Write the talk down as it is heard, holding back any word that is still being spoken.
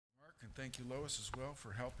And thank you, Lois, as well,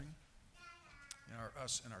 for helping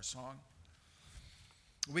us in our song.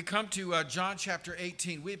 We come to John chapter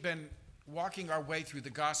 18. We've been walking our way through the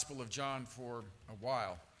Gospel of John for a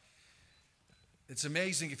while. It's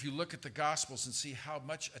amazing if you look at the Gospels and see how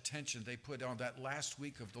much attention they put on that last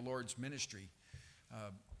week of the Lord's ministry.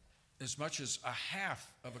 As much as a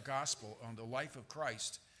half of a gospel on the life of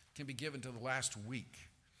Christ can be given to the last week.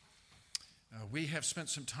 We have spent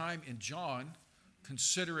some time in John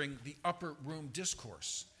considering the upper room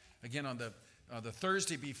discourse. Again, on the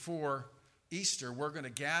Thursday before Easter, we're going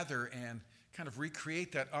to gather and kind of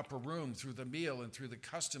recreate that upper room through the meal and through the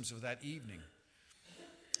customs of that evening.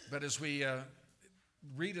 But as we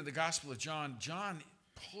read in the Gospel of John, John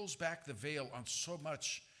pulls back the veil on so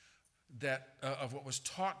much that of what was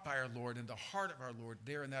taught by our Lord in the heart of our Lord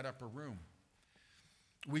there in that upper room.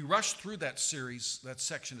 We rushed through that series, that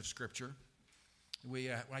section of Scripture. We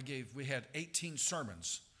had 18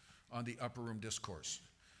 sermons on the upper room discourse.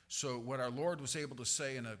 So what our Lord was able to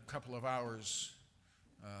say in a couple of hours,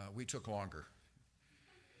 we took longer.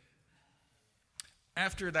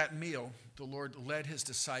 After that meal, the Lord led his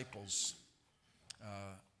disciples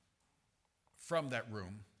from that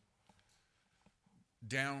room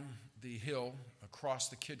down the hill, across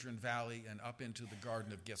the Kidron Valley, and up into the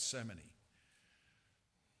Garden of Gethsemane.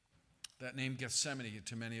 That name Gethsemane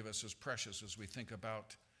to many of us is precious as we think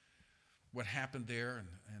about what happened there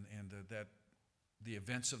and the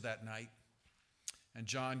events of that night. And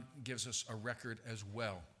John gives us a record as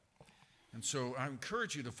well. And so I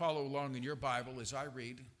encourage you to follow along in your Bible as I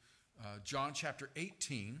read John chapter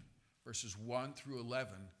 18, verses 1 through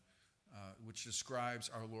 11, which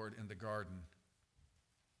describes our Lord in the garden.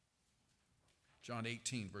 John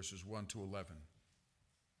 18, verses 1 to 11.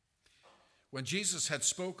 When Jesus had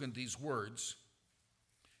spoken these words,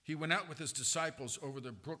 he went out with his disciples over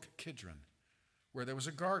the brook Kidron, where there was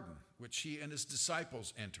a garden, which he and his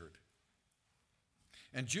disciples entered.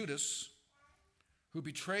 And Judas, who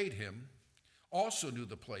betrayed him, also knew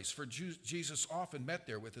the place, for Jesus often met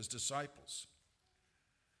there with his disciples.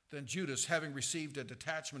 Then Judas, having received a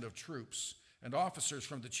detachment of troops and officers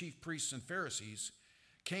from the chief priests and Pharisees,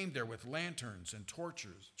 came there with lanterns and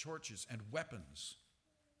torches and weapons.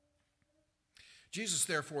 Jesus,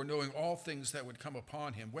 therefore, knowing all things that would come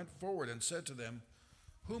upon him, went forward and said to them,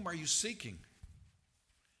 "Whom are you seeking?"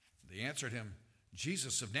 They answered him,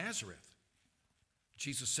 "Jesus of Nazareth."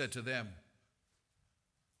 Jesus said to them,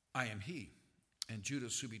 "I am he." And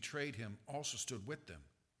Judas, who betrayed him, also stood with them.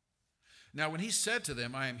 Now when he said to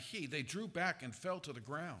them, "I am he," they drew back and fell to the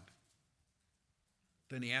ground.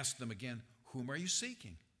 Then he asked them again, "Whom are you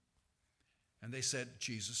seeking?" And they said,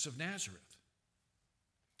 "Jesus of Nazareth."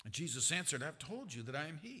 And Jesus answered, "I have told you that I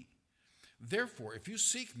am he. Therefore, if you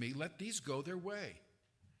seek me, let these go their way,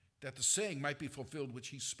 that the saying might be fulfilled which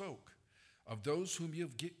he spoke. Of those whom you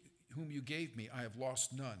gave me, I have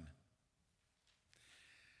lost none."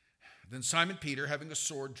 Then Simon Peter, having a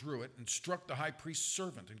sword, drew it and struck the high priest's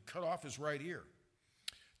servant and cut off his right ear.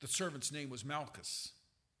 The servant's name was Malchus.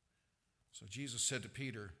 So Jesus said to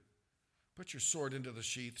Peter, "Put your sword into the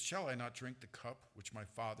sheath. Shall I not drink the cup which my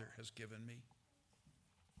Father has given me?"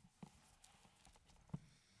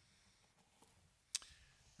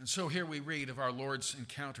 And so here we read of our Lord's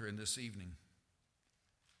encounter in this evening.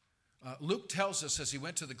 Luke tells us as he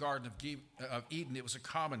went to the Garden of Eden, it was a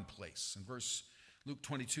common place. In Luke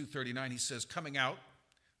 22:39, he says, coming out,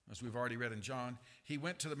 as we've already read in John, he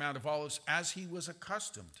went to the Mount of Olives as he was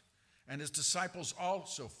accustomed, and his disciples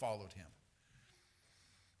also followed him.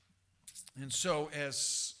 And so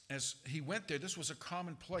as he went there, this was a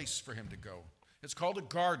common place for him to go. It's called a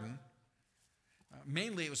garden.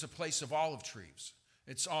 Mainly it was a place of olive trees.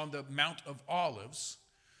 It's on the Mount of Olives.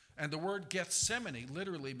 And the word Gethsemane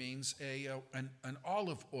literally means an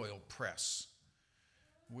olive oil press,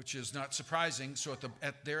 which is not surprising. So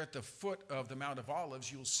at the foot of the Mount of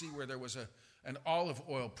Olives, you'll see where there was an olive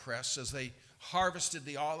oil press. As they harvested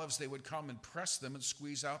the olives, they would come and press them and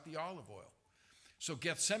squeeze out the olive oil. So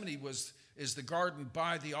Gethsemane is the garden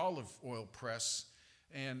by the olive oil press,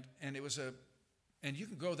 and you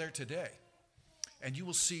can go there today, and you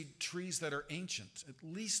will see trees that are ancient, at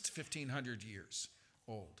least 1,500 years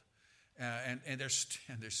old, and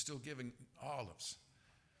they're still giving olives.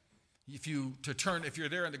 If you're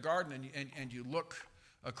there in the garden and you look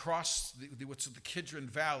across what's the Kidron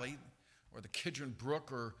Valley or the Kidron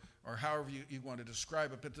Brook or however you want to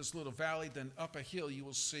describe it, but this little valley, then up a hill you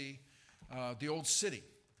will see the old city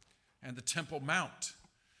and the Temple Mount.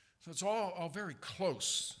 So it's all very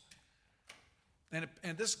close.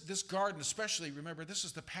 And this garden especially, remember, this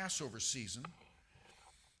is the Passover season.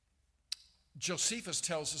 Josephus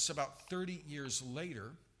tells us about 30 years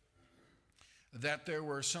later, that there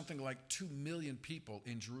were something like 2 million people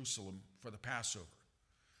in Jerusalem for the Passover.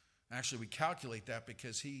 Actually, we calculate that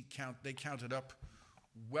because they counted up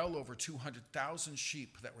well over 200,000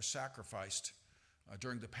 sheep that were sacrificed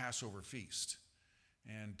during the Passover feast.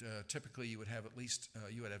 And typically you would have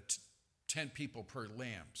 10 people per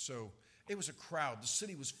lamb. So it was a crowd. The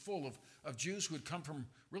city was full of Jews who had come from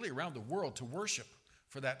really around the world to worship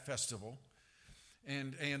for that festival.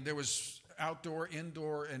 And there was outdoor,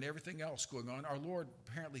 indoor, and everything else going on. Our Lord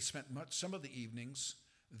apparently spent some of the evenings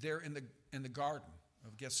there in the garden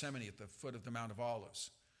of Gethsemane at the foot of the Mount of Olives.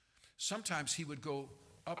 Sometimes he would go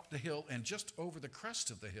up the hill and just over the crest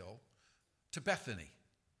of the hill to Bethany,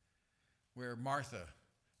 where Martha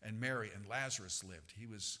and Mary and Lazarus lived. He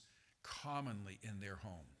was commonly in their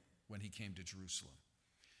home when he came to Jerusalem.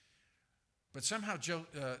 But somehow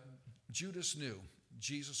Judas knew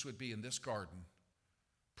Jesus would be in this garden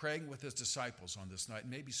praying with his disciples on this night,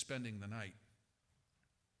 maybe spending the night.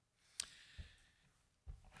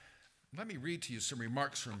 Let me read to you some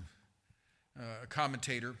remarks from a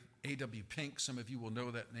commentator, A.W. Pink. Some of you will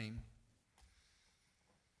know that name.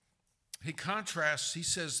 He contrasts, he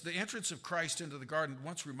says, the entrance of Christ into the garden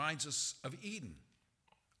once reminds us of Eden,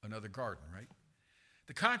 another garden, right?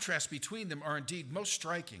 The contrast between them are indeed most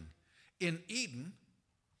striking. In Eden,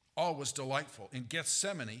 all was delightful. In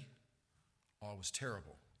Gethsemane, all was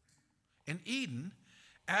terrible. In Eden,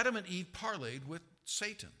 Adam and Eve parlayed with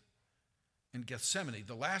Satan. In Gethsemane,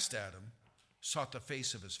 the last Adam sought the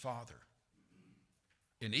face of his father.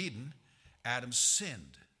 In Eden, Adam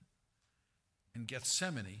sinned. In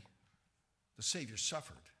Gethsemane, the Savior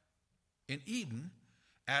suffered. In Eden,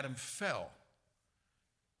 Adam fell.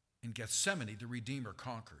 In Gethsemane, the Redeemer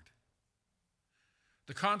conquered.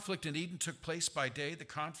 The conflict in Eden took place by day. The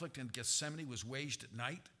conflict in Gethsemane was waged at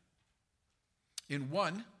night. In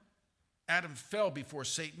one, Adam fell before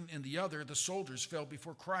Satan. In the other, the soldiers fell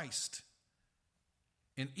before Christ.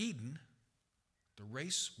 In Eden, the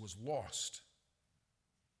race was lost.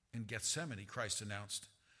 In Gethsemane, Christ announced,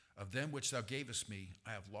 of them which thou gavest me,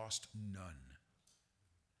 I have lost none.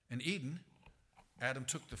 In Eden, Adam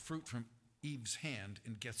took the fruit from Eve's hand.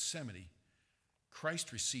 In Gethsemane,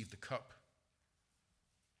 Christ received the cup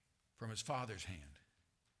from his Father's hand.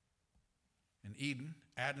 In Eden,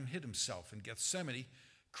 Adam hid himself. In Gethsemane,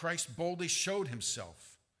 Christ boldly showed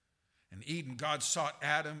himself. In Eden, God sought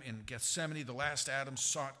Adam. In Gethsemane, the last Adam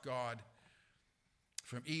sought God.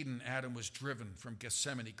 From Eden, Adam was driven. From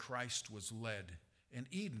Gethsemane, Christ was led. In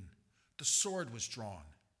Eden, the sword was drawn.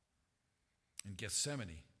 In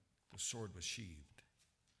Gethsemane, the sword was sheathed.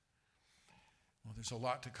 Well, there's a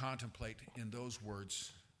lot to contemplate in those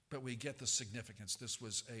words, but we get the significance. This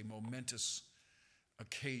was a momentous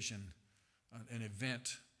occasion, an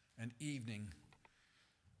event, an evening.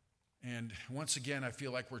 And once again, I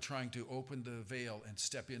feel like we're trying to open the veil and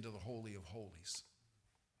step into the Holy of Holies.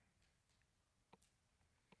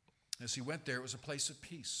 As he went there, it was a place of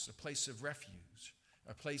peace, a place of refuge,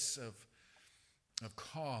 a place of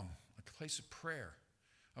calm, a place of prayer,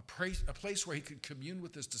 a place where he could commune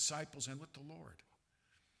with his disciples and with the Lord.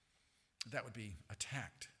 That would be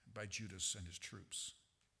attacked by Judas and his troops.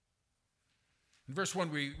 In verse 1,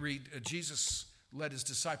 we read, Jesus led his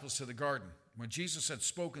disciples to the garden. When Jesus had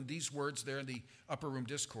spoken these words there in the upper room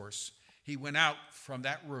discourse, he went out from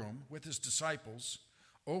that room with his disciples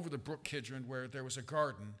over the brook Kidron, where there was a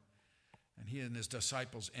garden, and he and his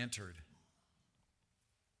disciples entered.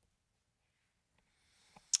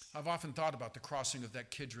 I've often thought about the crossing of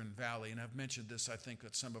that Kidron Valley, and I've mentioned this, I think,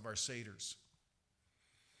 at some of our Seders.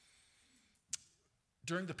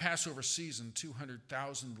 During the Passover season,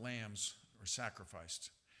 200,000 lambs were sacrificed.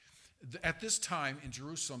 At this time in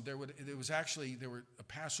Jerusalem, there were a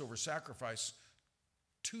Passover sacrifice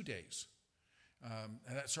 2 days.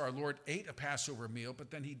 So our Lord ate a Passover meal, but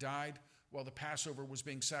then he died while the Passover was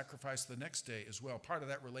being sacrificed the next day as well. Part of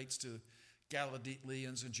that relates to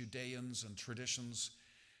Galileans and Judeans and traditions.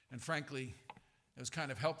 And frankly, it was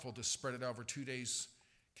kind of helpful to spread it over 2 days.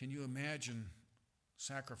 Can you imagine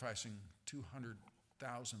sacrificing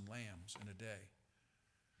 200,000 lambs in a day?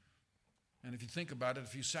 And if you think about it,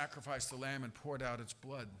 if you sacrificed the lamb and poured out its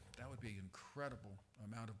blood, that would be an incredible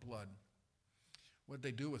amount of blood. What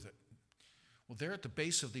did they do with it? Well, there at the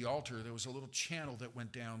base of the altar, there was a little channel that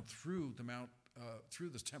went down through the mount, through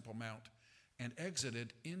the Temple Mount, and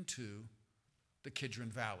exited into the Kidron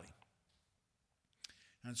Valley.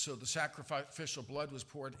 And so the sacrificial blood was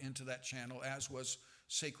poured into that channel, as was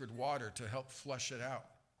sacred water to help flush it out.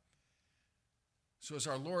 So as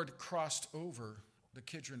our Lord crossed over the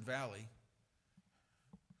Kidron Valley,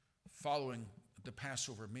 following the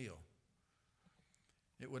Passover meal,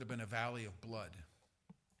 it would have been a valley of blood.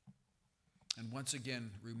 And and once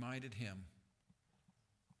again reminded him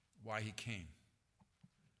why he came.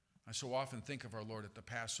 I so often think of our Lord at the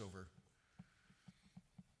Passover,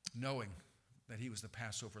 knowing that he was the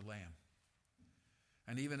Passover lamb.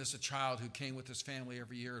 And even as a child who came with his family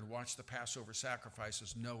every year and watched the Passover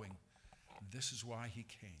sacrifices, knowing this is why he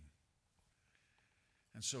came.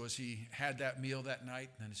 And so as he had that meal that night,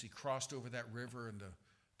 and as he crossed over that river and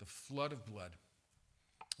the flood of blood,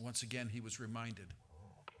 once again he was reminded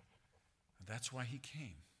that's why he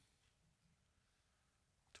came,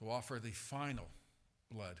 to offer the final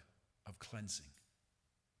blood of cleansing.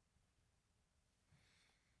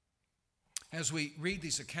 As we read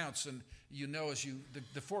these accounts, and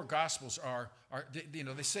the four Gospels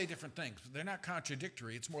they say different things. They're not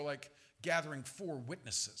contradictory. It's more like gathering four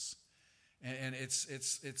witnesses, and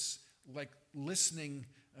it's like listening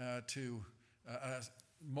to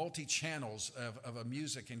multi-channels of a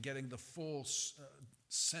music and getting the full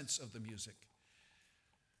sense of the music.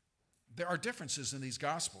 There are differences in these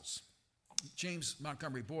Gospels. James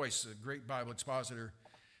Montgomery Boyce, a great Bible expositor,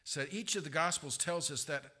 said each of the Gospels tells us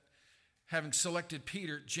that having selected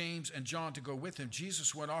Peter, James, and John to go with him,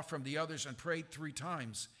 Jesus went off from the others and prayed 3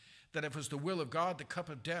 times that if it was the will of God, the cup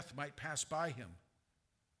of death might pass by him.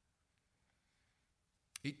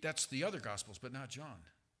 That's the other Gospels, but not John.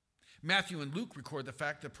 Matthew and Luke record the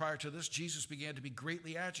fact that prior to this, Jesus began to be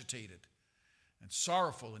greatly agitated and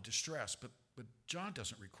sorrowful and distressed, but John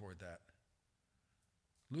doesn't record that.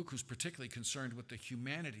 Luke, who's particularly concerned with the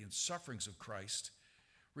humanity and sufferings of Christ,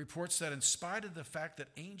 reports that in spite of the fact that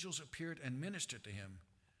angels appeared and ministered to him,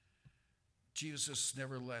 Jesus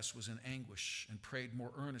nevertheless was in anguish and prayed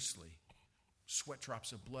more earnestly. Sweat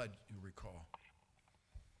drops of blood, you recall.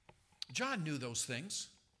 John knew those things.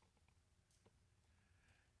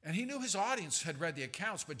 And he knew his audience had read the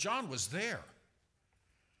accounts, but John was there.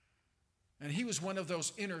 And he was one of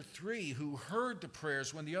those inner 3 who heard the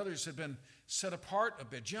prayers when the others had been set apart a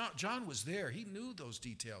bit. John was there. He knew those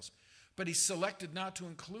details, but he selected not to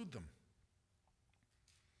include them.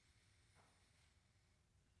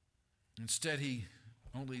 Instead, he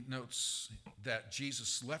only notes that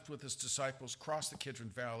Jesus left with his disciples, crossed the Kidron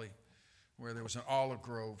Valley, where there was an olive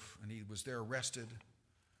grove, and he was there arrested.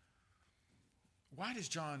 Why does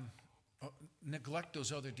John neglect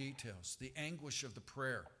those other details? The anguish of the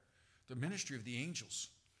prayer, the ministry of the angels,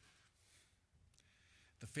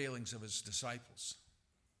 the failings of his disciples.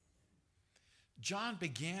 John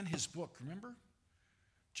began his book, remember?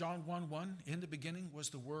 John 1:1, in the beginning was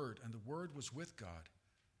the Word, and the Word was with God,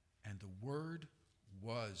 and the Word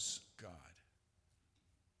was God.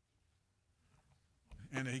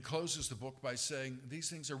 And he closes the book by saying, these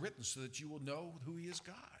things are written so that you will know who he is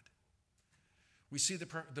God. We see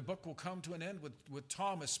the book will come to an end with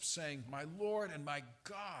Thomas saying, my Lord and my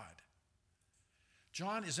God.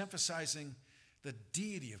 John is emphasizing the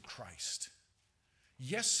deity of Christ.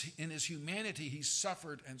 Yes, in his humanity, he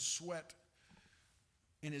suffered and sweat.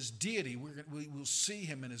 In his deity, we will see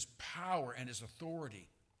him in his power and his authority.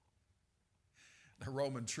 The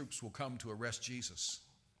Roman troops will come to arrest Jesus.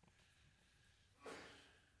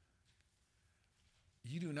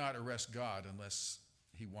 You do not arrest God unless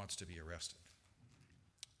he wants to be arrested.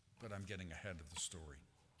 But I'm getting ahead of the story.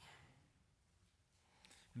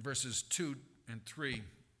 In verses 2 and 3,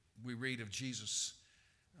 we read of Judas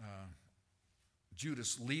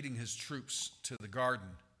leading his troops to the garden.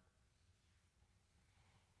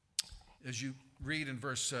 As you read in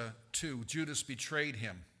verse 2, Judas betrayed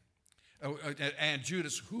him. And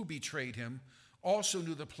Judas, who betrayed him, also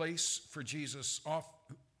knew the place for Jesus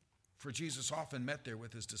often met there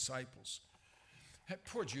with his disciples.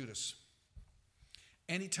 Poor Judas.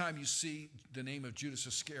 Anytime you see the name of Judas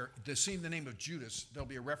Iscariot, there'll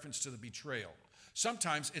be a reference to the betrayal.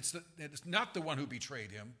 Sometimes it's not the one who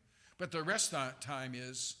betrayed him, but the rest of the time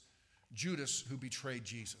is Judas who betrayed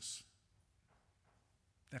Jesus.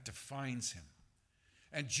 That defines him.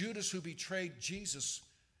 And Judas who betrayed Jesus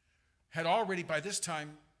had already by this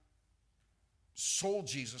time sold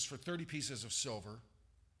Jesus for 30 pieces of silver.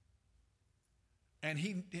 And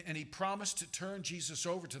he promised to turn Jesus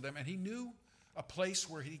over to them, and he knew a place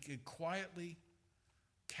where he could quietly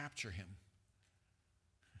capture him.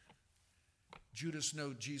 Judas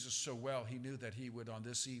knew Jesus so well, he knew that he would on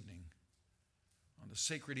this evening, on the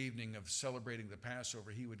sacred evening of celebrating the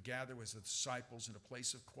Passover, he would gather with his disciples in a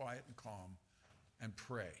place of quiet and calm and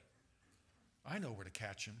pray. I know where to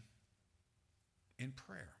catch him, in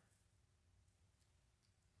prayer.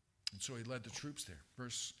 And so he led the troops there.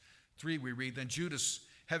 Verse 3 we read, then Judas,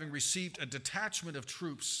 having received a detachment of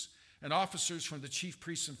troops and officers from the chief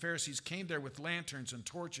priests and Pharisees, came there with lanterns and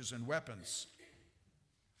torches and weapons.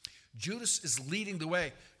 Judas is leading the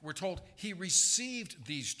way. We're told he received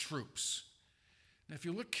these troops. Now, if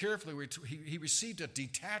you look carefully, he received a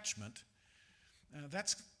detachment.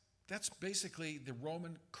 That's basically the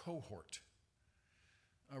Roman cohort.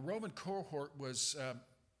 A Roman cohort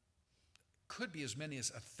could be as many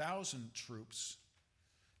as 1,000 troops,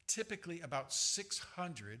 typically about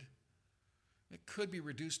 600. It could be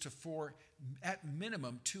reduced to at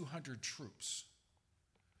minimum, 200 troops.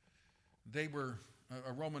 They were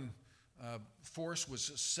a Roman force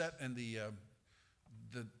was set in the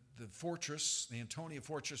fortress, the Antonia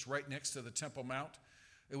fortress, right next to the Temple Mount.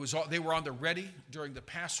 They were on the ready during the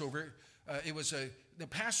Passover. The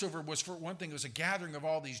Passover was, for one thing, it was a gathering of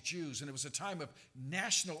all these Jews, and it was a time of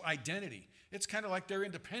national identity. It's kind of like their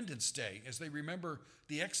Independence Day as they remember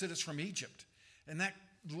the Exodus from Egypt, and that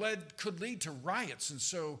could lead to riots. And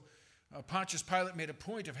so Pontius Pilate made a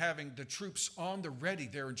point of having the troops on the ready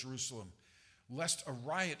there in Jerusalem, lest a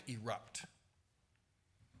riot erupt.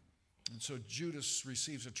 And so Judas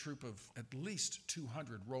receives a troop of at least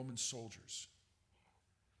 200 Roman soldiers.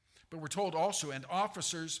 But we're told also, and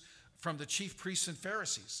officers from the chief priests and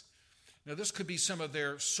Pharisees. Now, this could be some of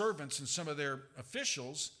their servants and some of their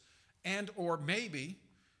officials, and or maybe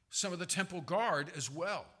some of the temple guard as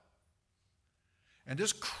well. And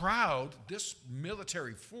this crowd, this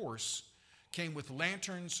military force, came with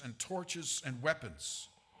lanterns and torches and weapons.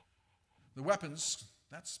 The weapons,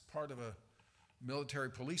 that's part of a military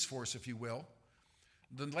police force, if you will.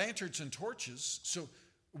 The lanterns and torches, so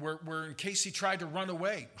were in case he tried to run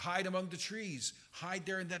away, hide among the trees, hide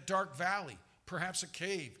there in that dark valley, perhaps a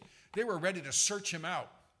cave. They were ready to search him out.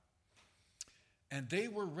 And they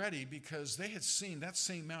were ready because they had seen that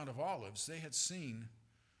same Mount of Olives. They had seen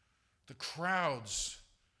the crowds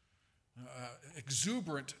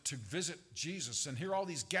exuberant to visit Jesus. And here all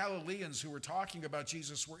these Galileans who were talking about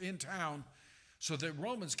Jesus were in town. So the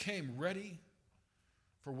Romans came ready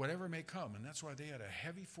for whatever may come. And that's why they had a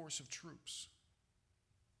heavy force of troops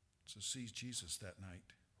to seize Jesus that night.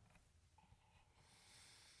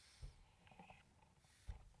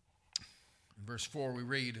 In verse 4, we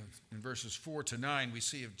read, in verses 4 to 9, we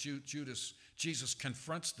see of Jesus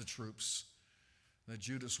confronts the troops that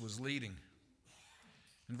Judas was leading.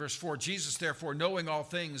 In verse 4, Jesus, therefore, knowing all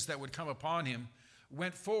things that would come upon him,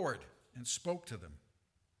 went forward and spoke to them.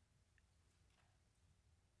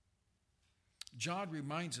 John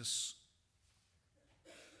reminds us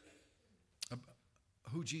of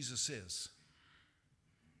who Jesus is.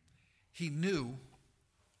 He knew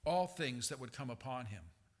all things that would come upon him.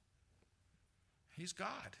 He's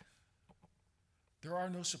God. There are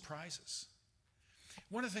no surprises.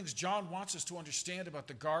 One of the things John wants us to understand about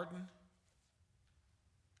the garden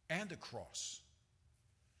and the cross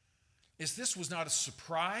is this was not a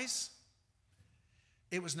surprise.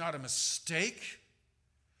 It was not a mistake.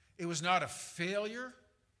 It was not a failure.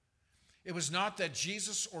 It was not that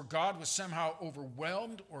Jesus or God was somehow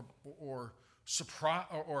overwhelmed or surprised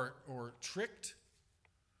or tricked.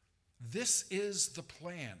 This is the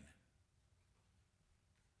plan.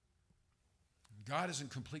 God is in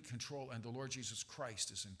complete control, and the Lord Jesus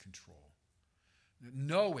Christ is in control.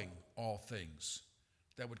 Knowing all things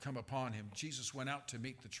that would come upon him, Jesus went out to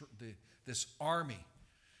meet this army.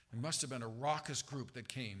 It must have been a raucous group that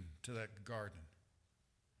came to that garden.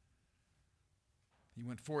 He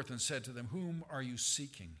went forth and said to them, "Whom are you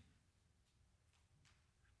seeking?"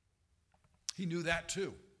 He knew that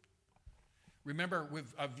too. Remember,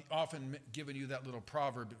 I've often given you that little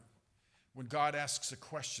proverb. When God asks a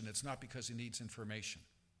question, it's not because he needs information.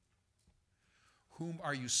 Whom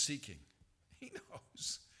are you seeking? He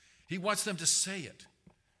knows. He wants them to say it.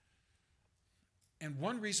 And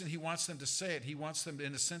one reason he wants them to say it, he wants them,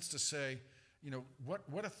 in a sense, to say,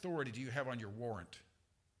 what authority do you have on your warrant?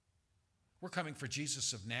 We're coming for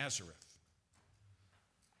Jesus of Nazareth.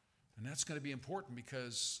 And that's going to be important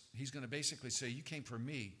because he's going to basically say, you came for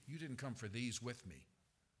me. You didn't come for these with me.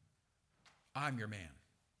 I'm your man.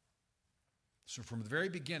 So from the very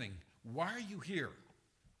beginning, why are you here?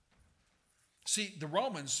 See, the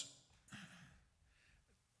Romans,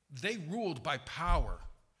 they ruled by power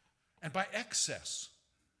and by excess.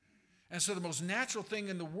 And so the most natural thing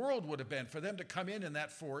in the world would have been for them to come in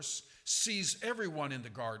that force, seize everyone in the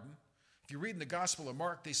garden. If you read in the Gospel of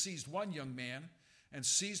Mark, they seized one young man and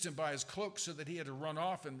seized him by his cloak so that he had to run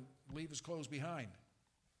off and leave his clothes behind.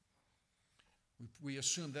 We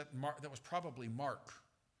assume that was probably Mark.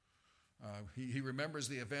 He remembers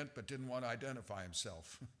the event but didn't want to identify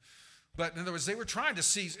himself. But in other words, they were trying to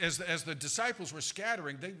seize, as the disciples were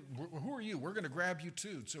scattering, who are you? We're going to grab you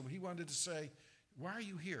too. So he wanted to say, why are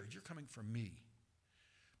you here? You're coming from me.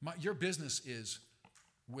 Your business is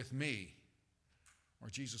with me. Or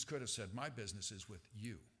Jesus could have said, my business is with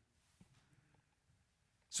you.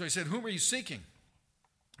 So he said, whom are you seeking?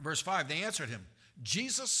 Verse 5, they answered him,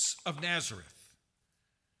 Jesus of Nazareth.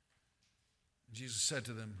 Jesus said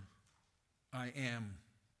to them, I am.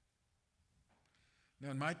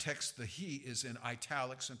 Now in my text, the he is in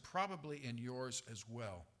italics and probably in yours as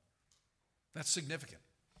well. That's significant.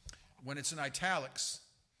 When it's in italics,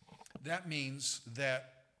 that means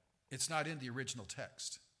that it's not in the original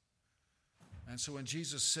text. And so when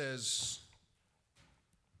Jesus says,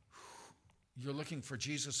 you're looking for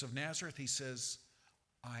Jesus of Nazareth, he says,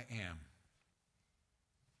 I am.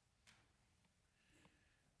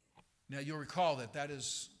 Now you'll recall that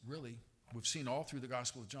is really, we've seen all through the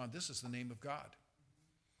Gospel of John, this is the name of God.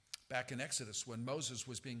 Back in Exodus, when Moses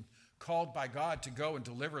was being called by God to go and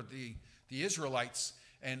deliver the Israelites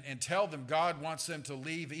and tell them God wants them to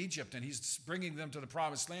leave Egypt and he's bringing them to the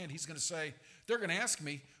promised land, he's going to say, they're going to ask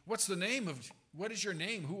me, what is your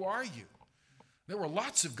name? Who are you? There were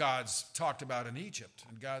lots of gods talked about in Egypt.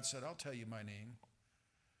 And God said, I'll tell you my name.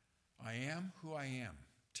 I am who I am.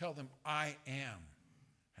 Tell them I am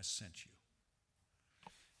has sent you.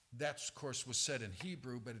 That, of course, was said in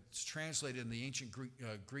Hebrew, but it's translated in the ancient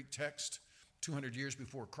Greek text 200 years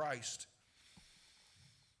before Christ.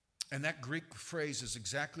 And that Greek phrase is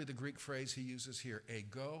exactly the Greek phrase he uses here,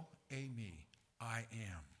 ego, eimi, I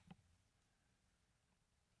am.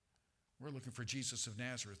 We're looking for Jesus of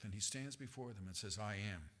Nazareth, and he stands before them and says, I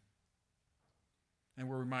am. And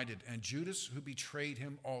we're reminded, and Judas, who betrayed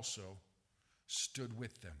him also, stood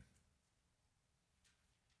with them.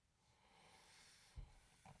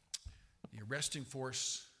 The arresting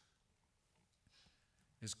force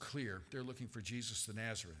is clear. They're looking for Jesus the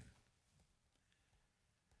Nazarene.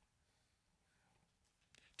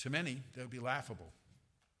 To many, that would be laughable.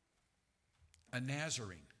 A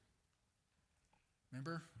Nazarene.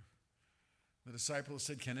 Remember? The disciples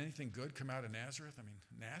said, can anything good come out of Nazareth? I mean,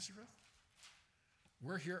 Nazareth?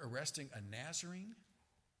 We're here arresting a Nazarene?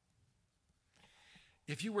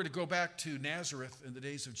 If you were to go back to Nazareth in the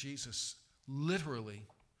days of Jesus, literally,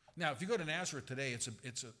 now if you go to Nazareth today,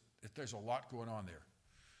 there's a lot going on there.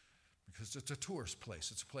 Because it's a tourist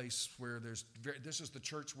place. It's a place where this is the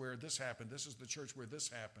church where this happened. This is the church where this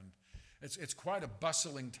happened. It's quite a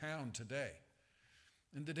bustling town today.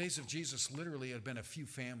 In the days of Jesus, literally, it had been a few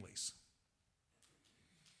families.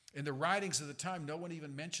 In the writings of the time, no one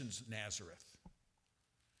even mentions Nazareth.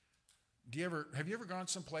 Have you ever gone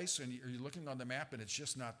someplace and you're looking on the map and it's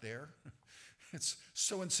just not there? It's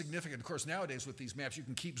so insignificant. Of course, nowadays with these maps, you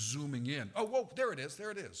can keep zooming in. Oh, whoa, there it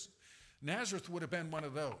is. Nazareth would have been one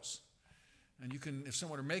of those. And if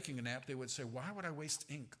someone were making a map, they would say, why would I waste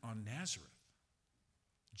ink on Nazareth?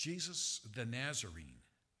 Jesus the Nazarene.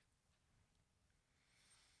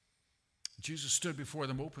 Jesus stood before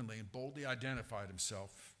them openly and boldly identified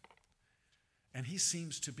himself. And he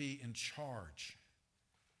seems to be in charge.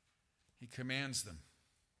 He commands them.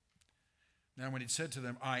 Now, when he said to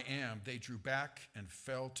them, I am, they drew back and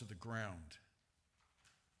fell to the ground.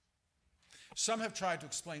 Some have tried to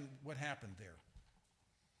explain what happened there.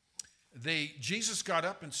 Jesus got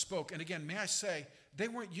up and spoke. And again, may I say, they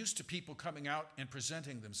weren't used to people coming out and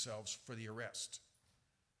presenting themselves for the arrest.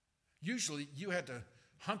 Usually, you had to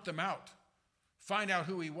hunt them out, find out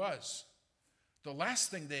who he was. The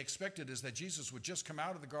last thing they expected is that Jesus would just come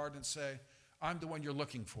out of the garden and say, I'm the one you're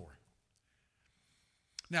looking for.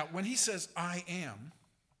 Now, when he says, I am,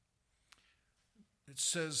 it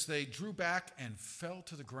says they drew back and fell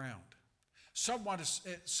to the ground. Some want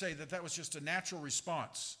to say that was just a natural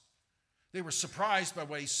response. They were surprised by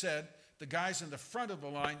what he said. The guys in the front of the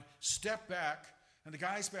line stepped back, and the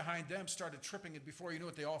guys behind them started tripping, and before you knew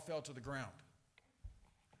it, they all fell to the ground.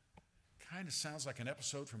 Kind of sounds like an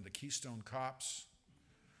episode from the Keystone Cops,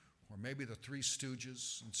 or maybe the Three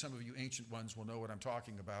Stooges, and some of you ancient ones will know what I'm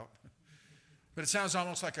talking about. But it sounds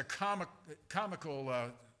almost like a comical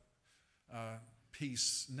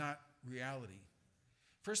piece, not reality.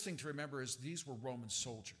 First thing to remember is these were Roman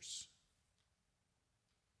soldiers.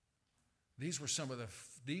 These were some of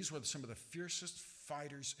the fiercest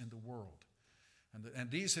fighters in the world. And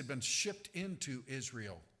these had been shipped into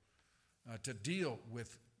Israel to deal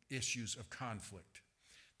with issues of conflict.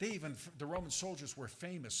 The Roman soldiers were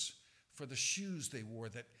famous for the shoes they wore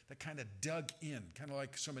that kind of dug in, kind of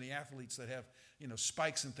like so many athletes that have,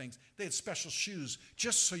 spikes and things. They had special shoes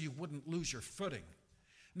just so you wouldn't lose your footing.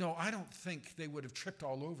 No, I don't think they would have tripped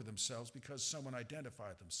all over themselves because someone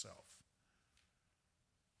identified themselves.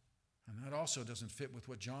 And that also doesn't fit with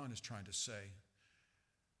what John is trying to say.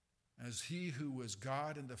 As he who was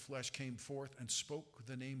God in the flesh came forth and spoke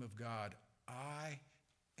the name of God, I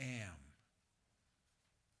am.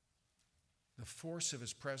 The force of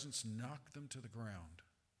his presence knocked them to the ground.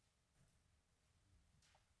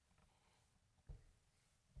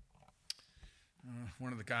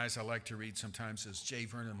 One of the guys I like to read sometimes is J.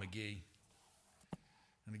 Vernon McGee.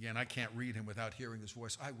 And again, I can't read him without hearing his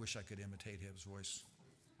voice. I wish I could imitate his voice.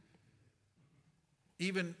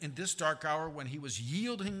 Even in this dark hour, when he was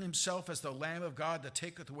yielding himself as the Lamb of God that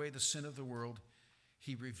taketh away the sin of the world,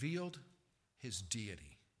 he revealed his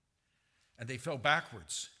deity. And they fell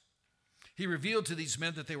backwards. He revealed to these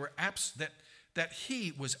men that they were that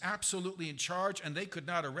he was absolutely in charge, and they could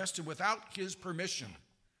not arrest him without his permission.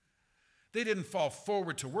 They didn't fall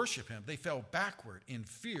forward to worship him. They fell backward in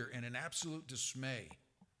fear and in absolute dismay.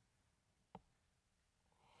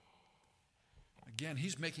 Again,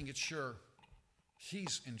 he's making it sure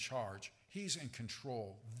he's in charge. He's in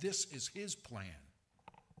control. This is his plan.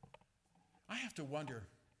 I have to wonder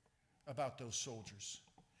about those soldiers.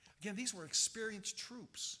 Again, these were experienced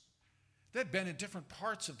troops. They'd been in different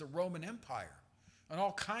parts of the Roman Empire on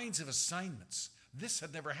all kinds of assignments. This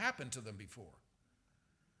had never happened to them before.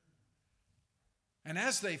 And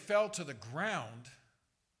as they fell to the ground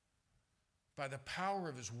by the power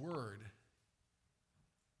of his word,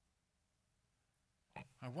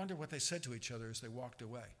 I wonder what they said to each other as they walked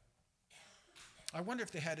away. I wonder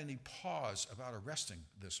if they had any pause about arresting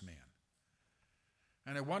this man.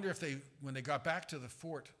 And I wonder if when they got back to the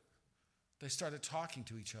fort, they started talking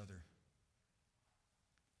to each other.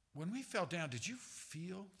 When we fell down, did you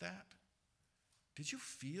feel that? Did you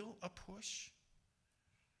feel a push?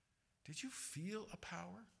 Did you feel a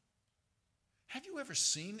power? Have you ever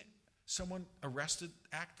seen someone arrested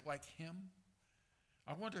act like him?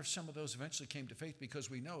 I wonder if some of those eventually came to faith,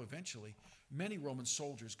 because we know eventually many Roman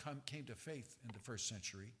soldiers came to faith in the first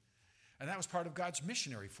century. And that was part of God's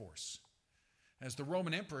missionary force. As the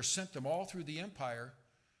Roman emperor sent them all through the empire,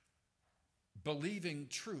 believing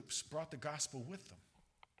troops brought the gospel with them.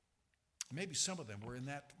 Maybe some of them were in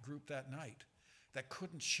that group that night that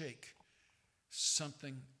couldn't shake.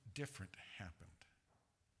 Something different happened.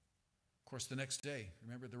 Of course, the next day,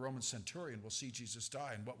 remember, the Roman centurion will see Jesus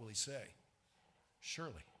die, and what will he say?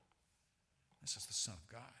 Surely, this is the Son of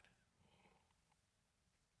God.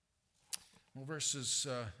 Well, verses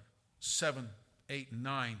 7, 8, and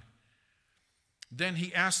 9. Then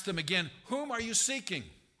he asked them again, "Whom are you seeking?"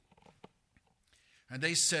 And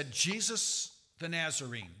they said, "Jesus the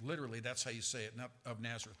Nazarene." Literally, that's how you say it, not of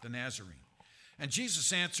Nazareth, the Nazarene. And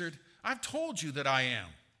Jesus answered, "I've told you that I am.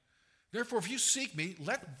 Therefore, if you seek me,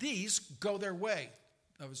 let these go their way,"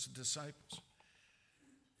 of his disciples,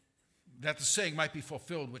 that the saying might be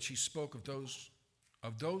fulfilled which he spoke of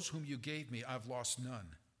those whom you gave me, I've lost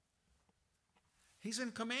none. He's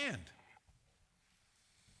in command.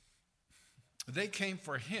 They came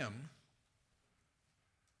for him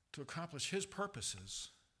to accomplish his purposes.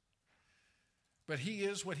 But he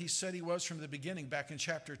is what he said he was from the beginning, back in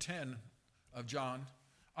chapter 10 of John.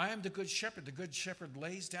 I am the good shepherd. The good shepherd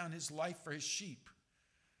lays down his life for his sheep.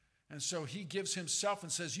 And so he gives himself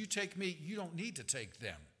and says, you take me, you don't need to take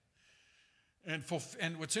them. And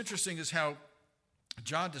what's interesting is how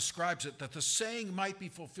John describes it, that the saying might be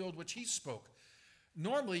fulfilled which he spoke.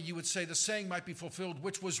 Normally you would say the saying might be fulfilled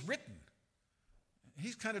which was written.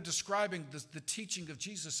 He's kind of describing the teaching of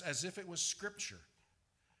Jesus as if it was scripture.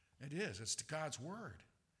 It is. It's God's word.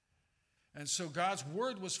 And so God's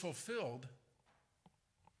word was fulfilled.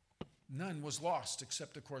 None was lost,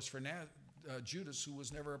 except, of course, for Judas, who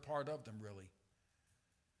was never a part of them, really.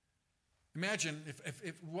 Imagine,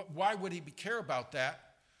 why would he care about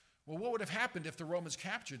that? Well, what would have happened if the Romans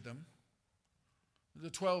captured them?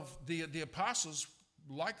 The apostles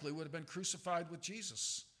likely would have been crucified with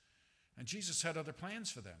Jesus. And Jesus had other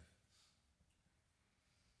plans for them.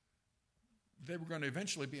 They were going to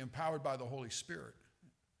eventually be empowered by the Holy Spirit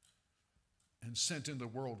and sent into the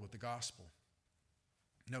world with the gospel.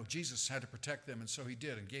 No, Jesus had to protect them, and so he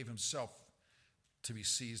did, and gave himself to be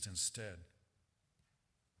seized instead.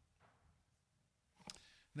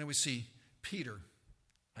 And then we see Peter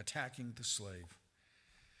attacking the slave.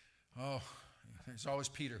 Oh, there's always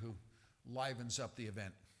Peter who livens up the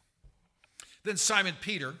event. Then Simon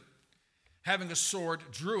Peter, having a sword,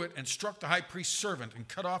 drew it and struck the high priest's servant and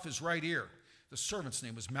cut off his right ear. The servant's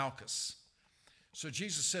name was Malchus. So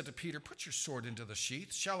Jesus said to Peter, put your sword into the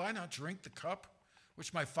sheath. Shall I not drink the cup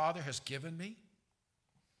which my Father has given me?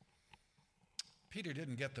 Peter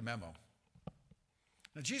didn't get the memo.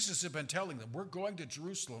 Now, Jesus had been telling them, we're going to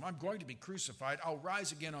Jerusalem. I'm going to be crucified. I'll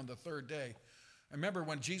rise again on the third day. I remember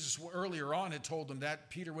when Jesus earlier on had told them that,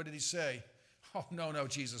 Peter, what did he say? Oh, no,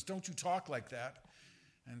 Jesus, don't you talk like that.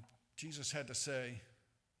 And Jesus had to say,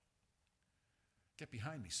 get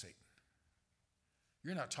behind me, Satan.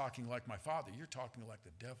 You're not talking like my father. You're talking like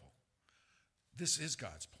the devil. This is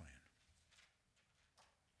God's plan.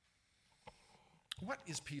 What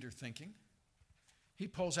is Peter thinking? He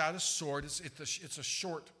pulls out his sword. It's a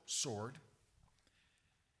short sword.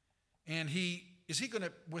 And is he going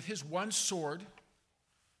to, with his one sword,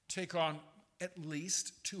 take on at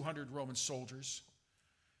least 200 Roman soldiers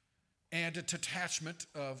and a detachment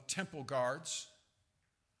of temple guards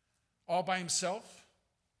all by himself?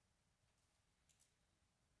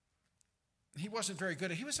 He wasn't very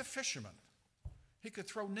good. He was a fisherman. He could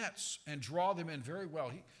throw nets and draw them in very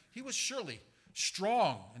well. He was surely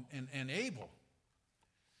strong and able.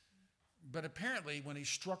 But apparently, when he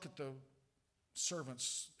struck at the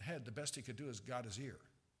servant's head, the best he could do is got his ear.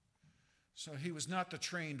 So he was not the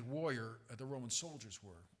trained warrior the Roman soldiers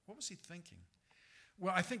were. What was he thinking?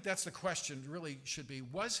 Well, I think that's the question really should be,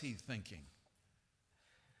 was he thinking?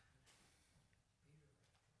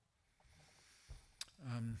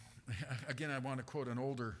 Again, I want to quote an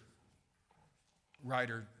older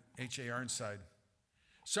writer, H.A. Ironside.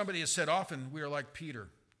 Somebody has said often, we are like Peter.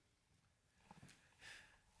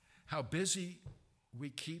 How busy we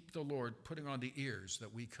keep the Lord putting on the ears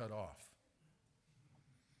that we cut off.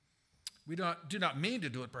 We do not mean to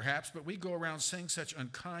do it, perhaps, but we go around saying such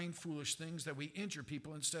unkind, foolish things that we injure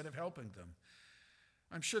people instead of helping them.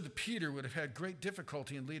 I'm sure that Peter would have had great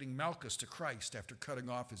difficulty in leading Malchus to Christ after cutting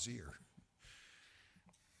off his ear.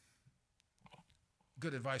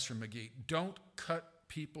 Good advice from McGee. Don't cut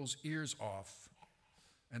people's ears off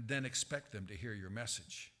and then expect them to hear your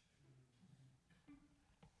message.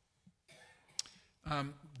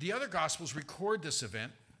 The other Gospels record this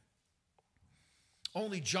event.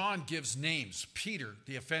 Only John gives names: Peter,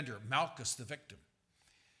 the offender; Malchus, the victim.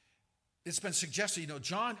 It's been suggested,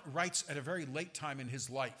 John writes at a very late time in his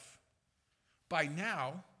life. By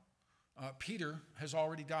now, Peter has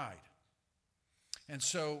already died. And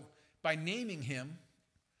so by naming him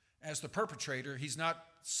as the perpetrator, he's not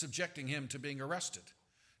subjecting him to being arrested.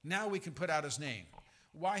 Now we can put out his name.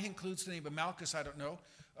 Why he includes the name of Malchus, I don't know.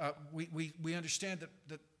 We understand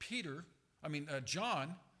that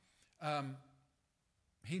John,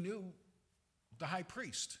 he knew the high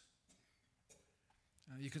priest.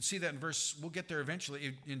 You can see that in we'll get there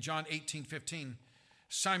eventually, in John 18:15.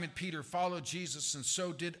 Simon Peter followed Jesus, and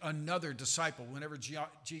so did another disciple. Whenever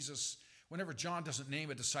John doesn't name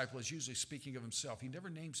a disciple, he's usually speaking of himself. He never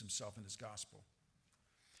names himself in his gospel.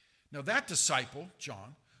 Now that disciple,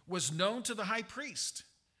 John, was known to the high priest.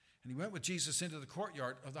 And he went with Jesus into the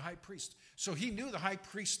courtyard of the high priest. So he knew the high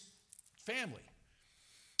priest family.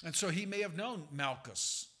 And so he may have known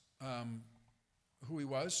Malchus, who he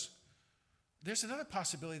was. There's another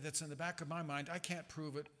possibility that's in the back of my mind. I can't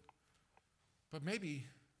prove it. But maybe,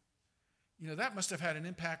 that must have had an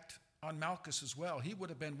impact on Malchus as well. He would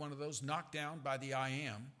have been one of those knocked down by the I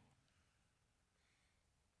am.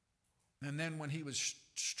 And then when he was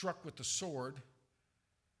struck with the sword,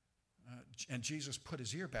 and Jesus put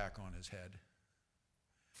his ear back on his head,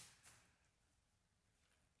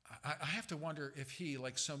 I have to wonder if he,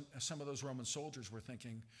 like some of those Roman soldiers, were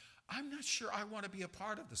thinking, I'm not sure I want to be a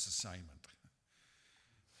part of this assignment.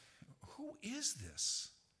 Who is this?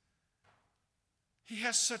 He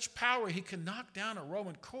has such power. He can knock down a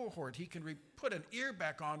Roman cohort. He can put an ear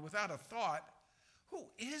back on without a thought. Who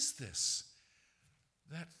is this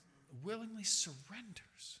that willingly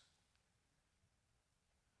surrenders?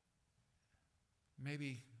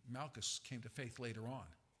 Maybe Malchus came to faith later on.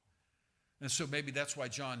 And so maybe that's why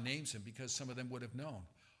John names him, because some of them would have known.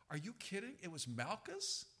 Are you kidding? It was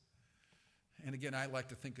Malchus? And again, I like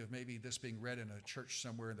to think of maybe this being read in a church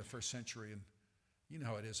somewhere in the first century. And you know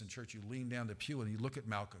how it is in church. You lean down the pew and you look at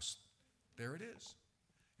Malchus. There it is.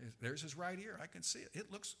 There's his right ear. I can see it.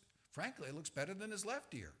 Frankly, it looks better than his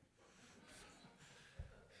left ear.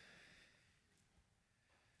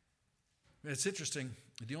 It's interesting.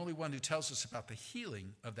 The only one who tells us about the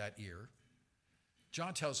healing of that ear,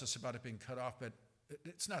 John tells us about it being cut off, but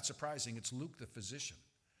it's not surprising. It's Luke, the physician,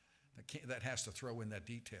 that has to throw in that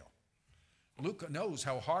detail. Luke knows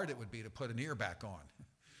how hard it would be to put an ear back on.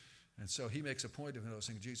 And so he makes a point of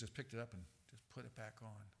noticing Jesus picked it up and just put it back on.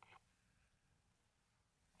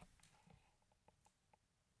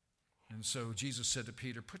 And so Jesus said to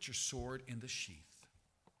Peter, put your sword in the sheath.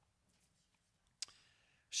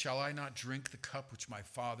 Shall I not drink the cup which my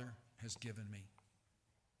Father has given me?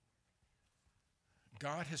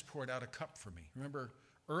 God has poured out a cup for me. Remember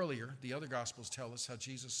earlier, the other Gospels tell us how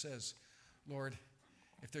Jesus says, Lord,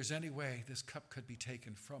 if there's any way this cup could be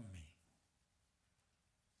taken from me,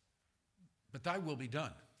 but thy will be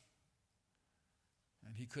done.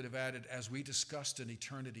 And he could have added, as we discussed in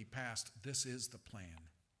eternity past, this is the plan.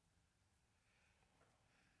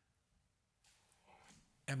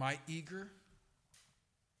 Am I eager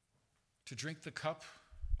to drink the cup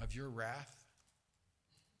of your wrath?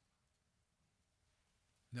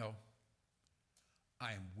 No.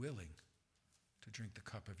 I am willing to drink the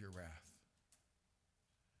cup of your wrath.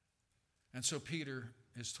 And so Peter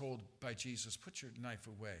is told by Jesus, put your knife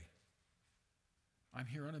away. I'm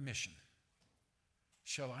here on a mission.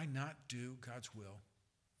 Shall I not do God's will?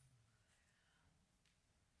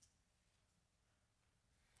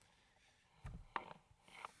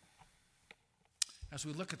 As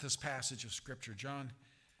we look at this passage of Scripture,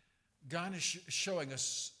 God is showing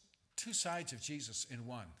us two sides of Jesus in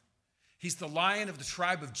one. He's the Lion of the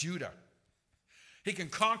tribe of Judah. He can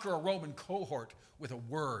conquer a Roman cohort with a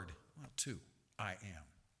word. Well, two, I am.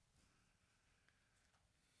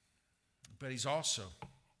 But he's also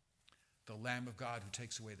the Lamb of God who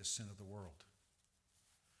takes away the sin of the world.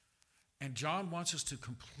 And John wants us to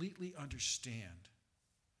completely understand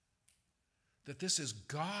that this is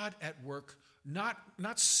God at work, not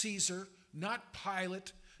Caesar, not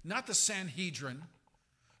Pilate, not the Sanhedrin.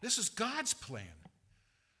 This is God's plan.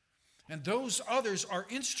 And those others are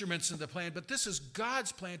instruments in the plan, but this is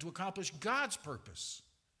God's plan to accomplish God's purpose.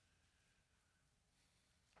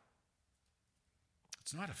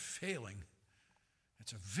 It's not a failing,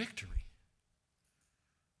 it's a victory,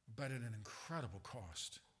 but at an incredible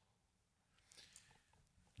cost.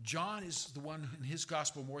 John is the one in his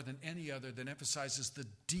gospel more than any other that emphasizes the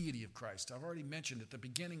deity of Christ. I've already mentioned at the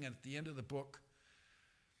beginning and at the end of the book,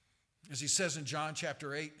 as he says in John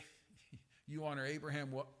chapter 8, you honor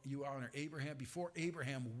Abraham before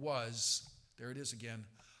Abraham was, there it is again,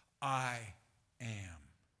 I am.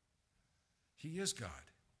 He is God.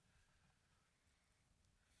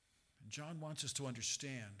 And John wants us to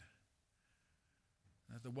understand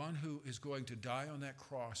that the one who is going to die on that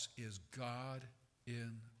cross is God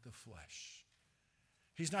in the flesh.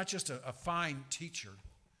 He's not just a fine teacher.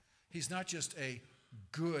 He's not just a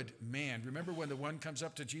good man. Remember when the one comes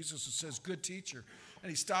up to Jesus and says, good teacher, and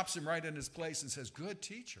he stops him right in his place and says, good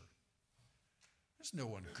teacher. There's no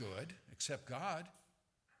one good except God.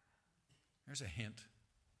 There's a hint.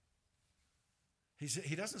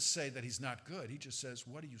 He doesn't say that he's not good. He just says,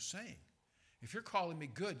 what are you saying? If you're calling me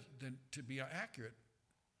good, then to be accurate,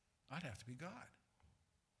 I'd have to be God.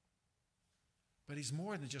 But he's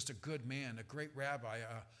more than just a good man, a great rabbi,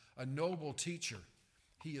 a noble teacher.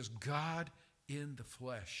 He is God in the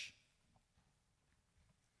flesh.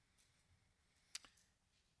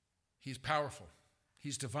 He's powerful.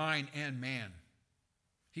 He's divine and man.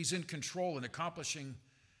 He's in control in accomplishing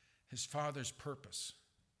his Father's purpose.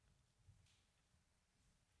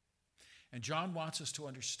 And John wants us to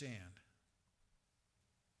understand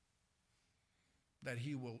that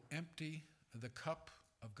he will empty the cup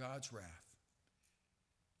of God's wrath.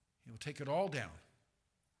 He will take it all down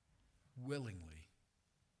willingly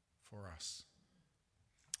for us.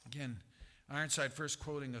 Again, Ironside first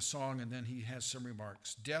quoting a song, and then he has some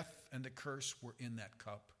remarks. Death and the curse were in that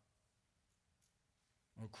cup.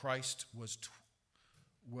 O Christ,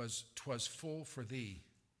 'twas full for thee,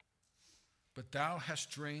 but thou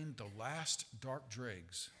hast drained the last dark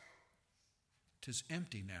dregs. 'Tis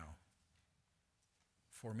empty now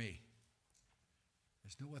for me.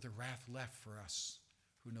 There's no other wrath left for us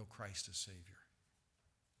who know Christ as Savior.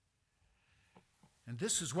 And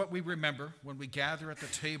this is what we remember when we gather at the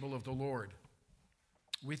table of the Lord.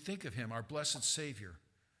 We think of him, our blessed Savior,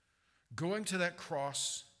 going to that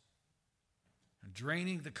cross and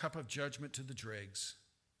draining the cup of judgment to the dregs.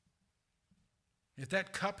 If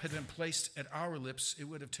that cup had been placed at our lips, it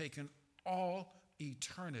would have taken all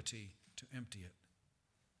eternity to empty it.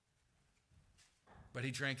 But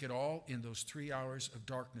he drank it all in those 3 hours of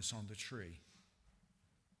darkness on the tree.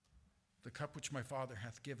 The cup which my Father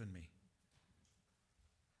hath given me,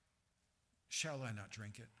 shall I not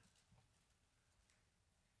drink it?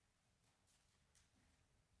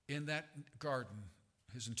 In that garden,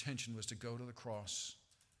 his intention was to go to the cross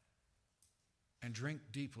and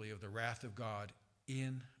drink deeply of the wrath of God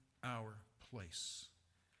in our place.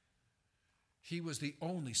 He was the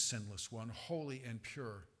only sinless one, holy and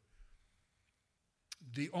pure.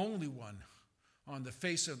 The only one on the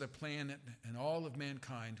face of the planet and all of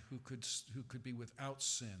mankind who could be without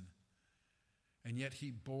sin. And yet he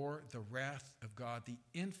bore the wrath of God, the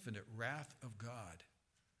infinite wrath of God,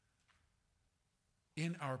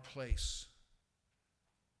 in our place,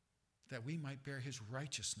 that we might bear his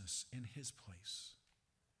righteousness in his place.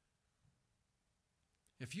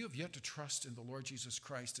 If you have yet to trust in the Lord Jesus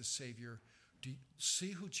Christ as Savior, do you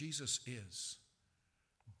see who Jesus is?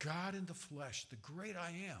 God in the flesh, the great I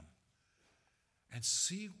am, and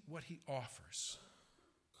see what he offers.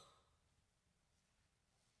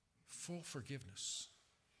 Full forgiveness,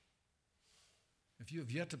 If you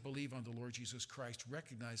have yet to believe on the Lord Jesus Christ,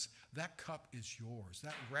 recognize that cup is yours.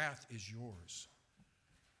 That wrath is yours.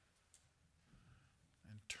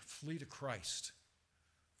 And flee to Christ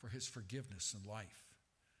for his forgiveness and life.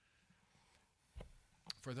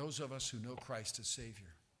 For those of us who know Christ as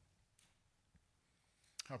Savior,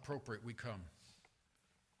 how appropriate we come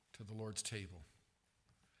to the Lord's table.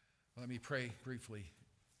 Let me pray briefly,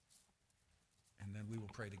 and then we will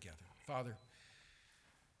pray together. Father,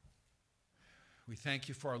 we thank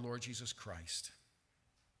you for our Lord Jesus Christ.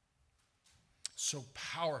 So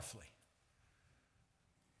powerfully,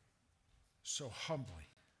 so humbly,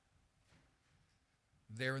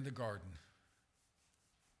 there in the garden,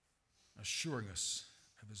 assuring us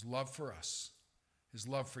of his love for us, his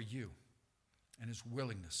love for you, and his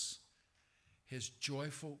willingness, his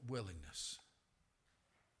joyful willingness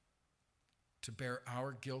to bear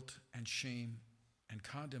our guilt and shame and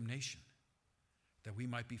condemnation that we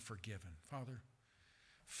might be forgiven. Father,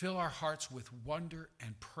 fill our hearts with wonder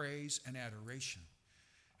and praise and adoration.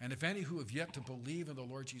 And if any who have yet to believe in the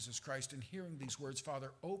Lord Jesus Christ, in hearing these words,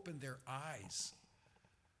 Father, open their eyes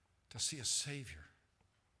to see a Savior.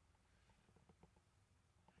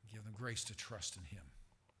 Give them grace to trust in him.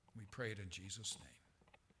 We pray it in Jesus' name.